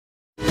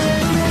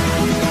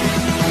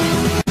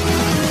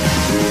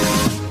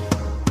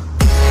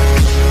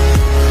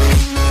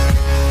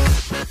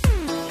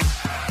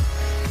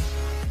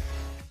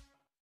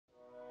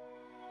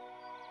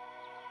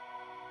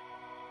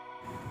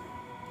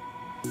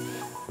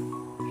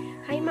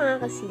mga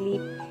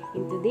kasilip!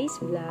 In today's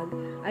vlog,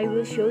 I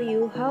will show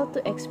you how to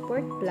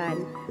export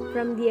plan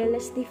from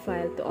DLSD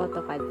file to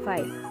AutoCAD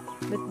file.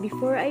 But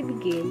before I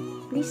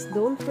begin, please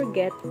don't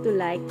forget to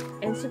like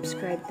and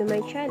subscribe to my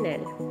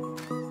channel.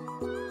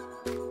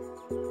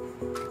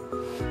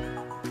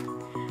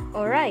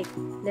 Alright,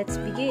 let's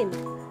begin.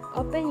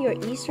 Open your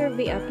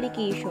eSurvey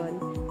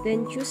application,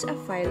 then choose a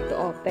file to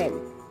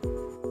open.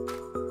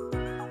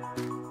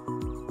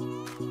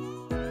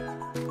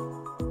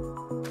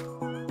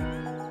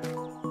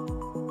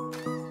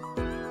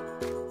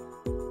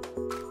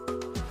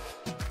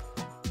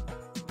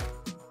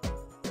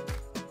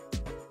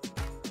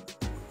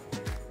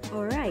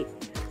 Alright,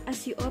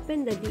 as you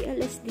open the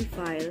DLSD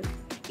file,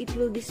 it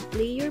will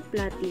display your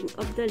plotting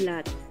of the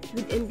lot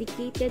with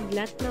indicated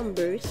lot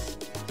numbers,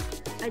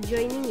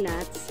 adjoining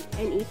lots,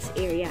 and its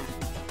area.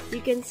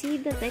 You can see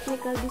the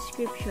technical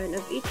description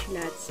of each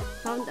lots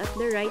found at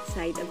the right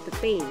side of the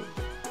pane.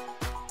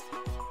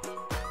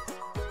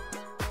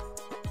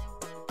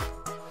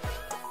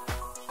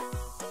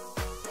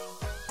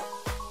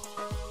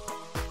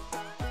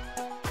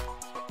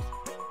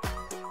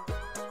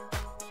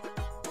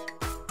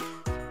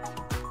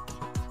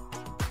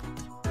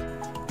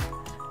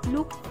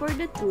 Look for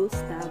the Tools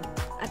tab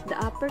at the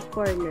upper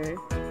corner,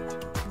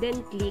 then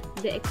click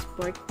the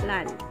Export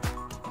Plan.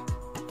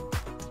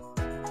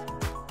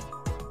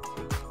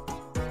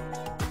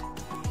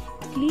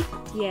 Click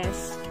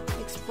Yes,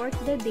 export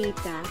the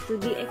data to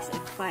the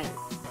DXF file,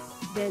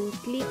 then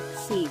click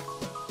Save.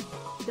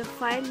 The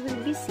file will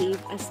be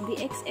saved as the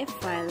DXF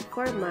file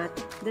format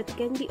that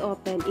can be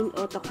opened in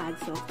AutoCAD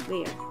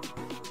software.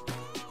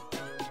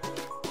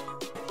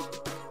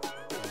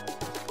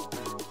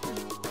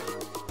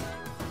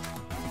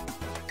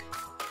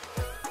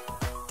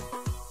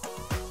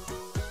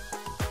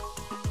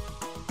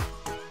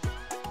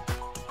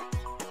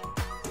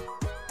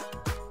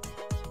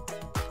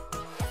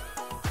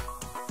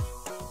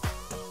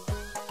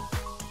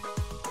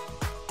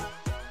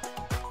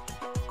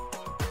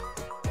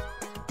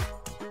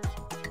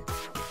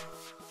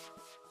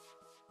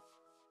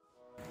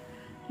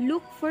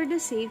 Look for the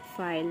saved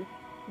file,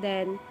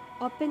 then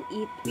open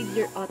it with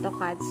your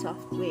AutoCAD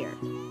software.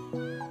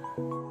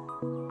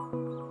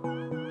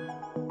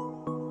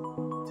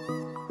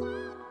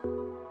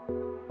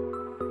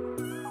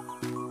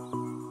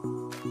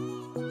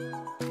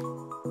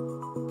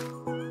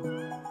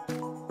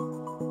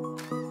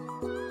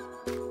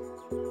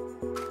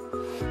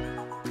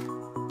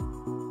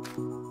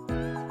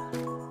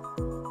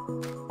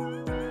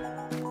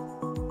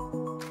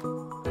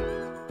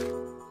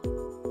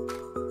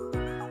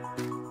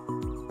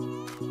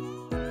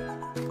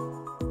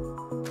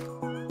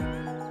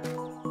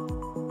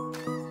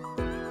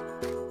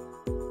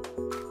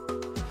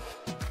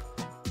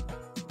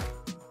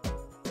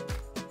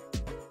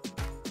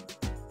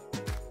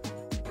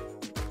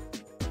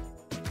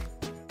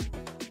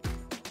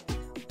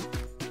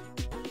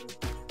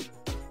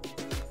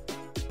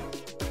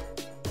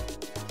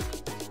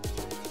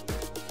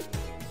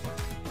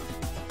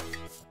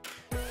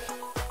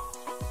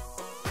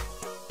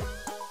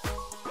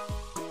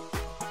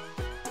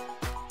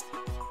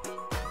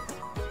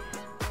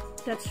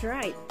 That's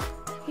right.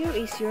 Here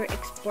is your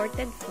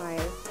exported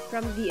file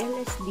from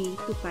DLSD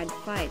to CAD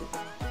file.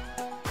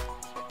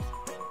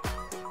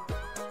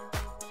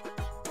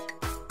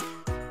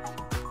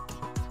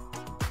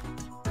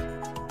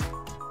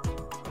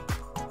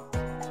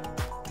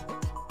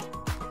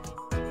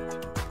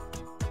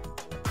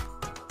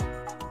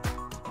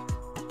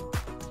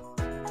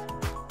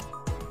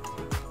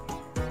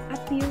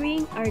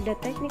 Appearing are the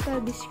technical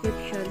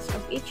descriptions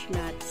of each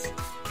lots,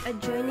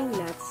 adjoining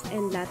lots,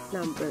 and lot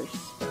numbers.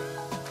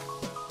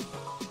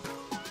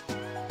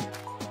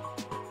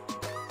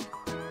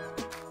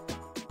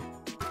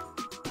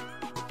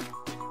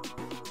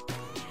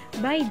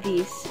 By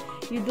this,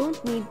 you don't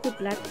need to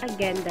plot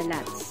again the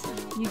lots.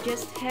 You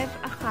just have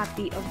a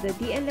copy of the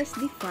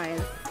DLSD file,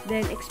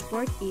 then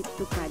export it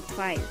to CAD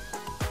file.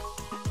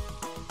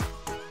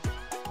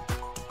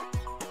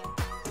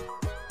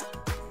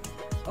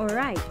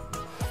 Alright,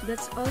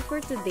 that's all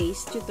for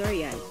today's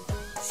tutorial.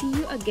 See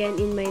you again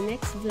in my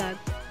next vlog.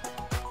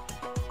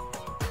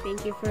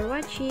 Thank you for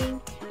watching,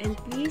 and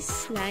please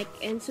like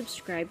and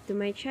subscribe to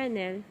my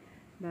channel.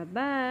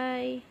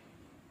 Bye-bye!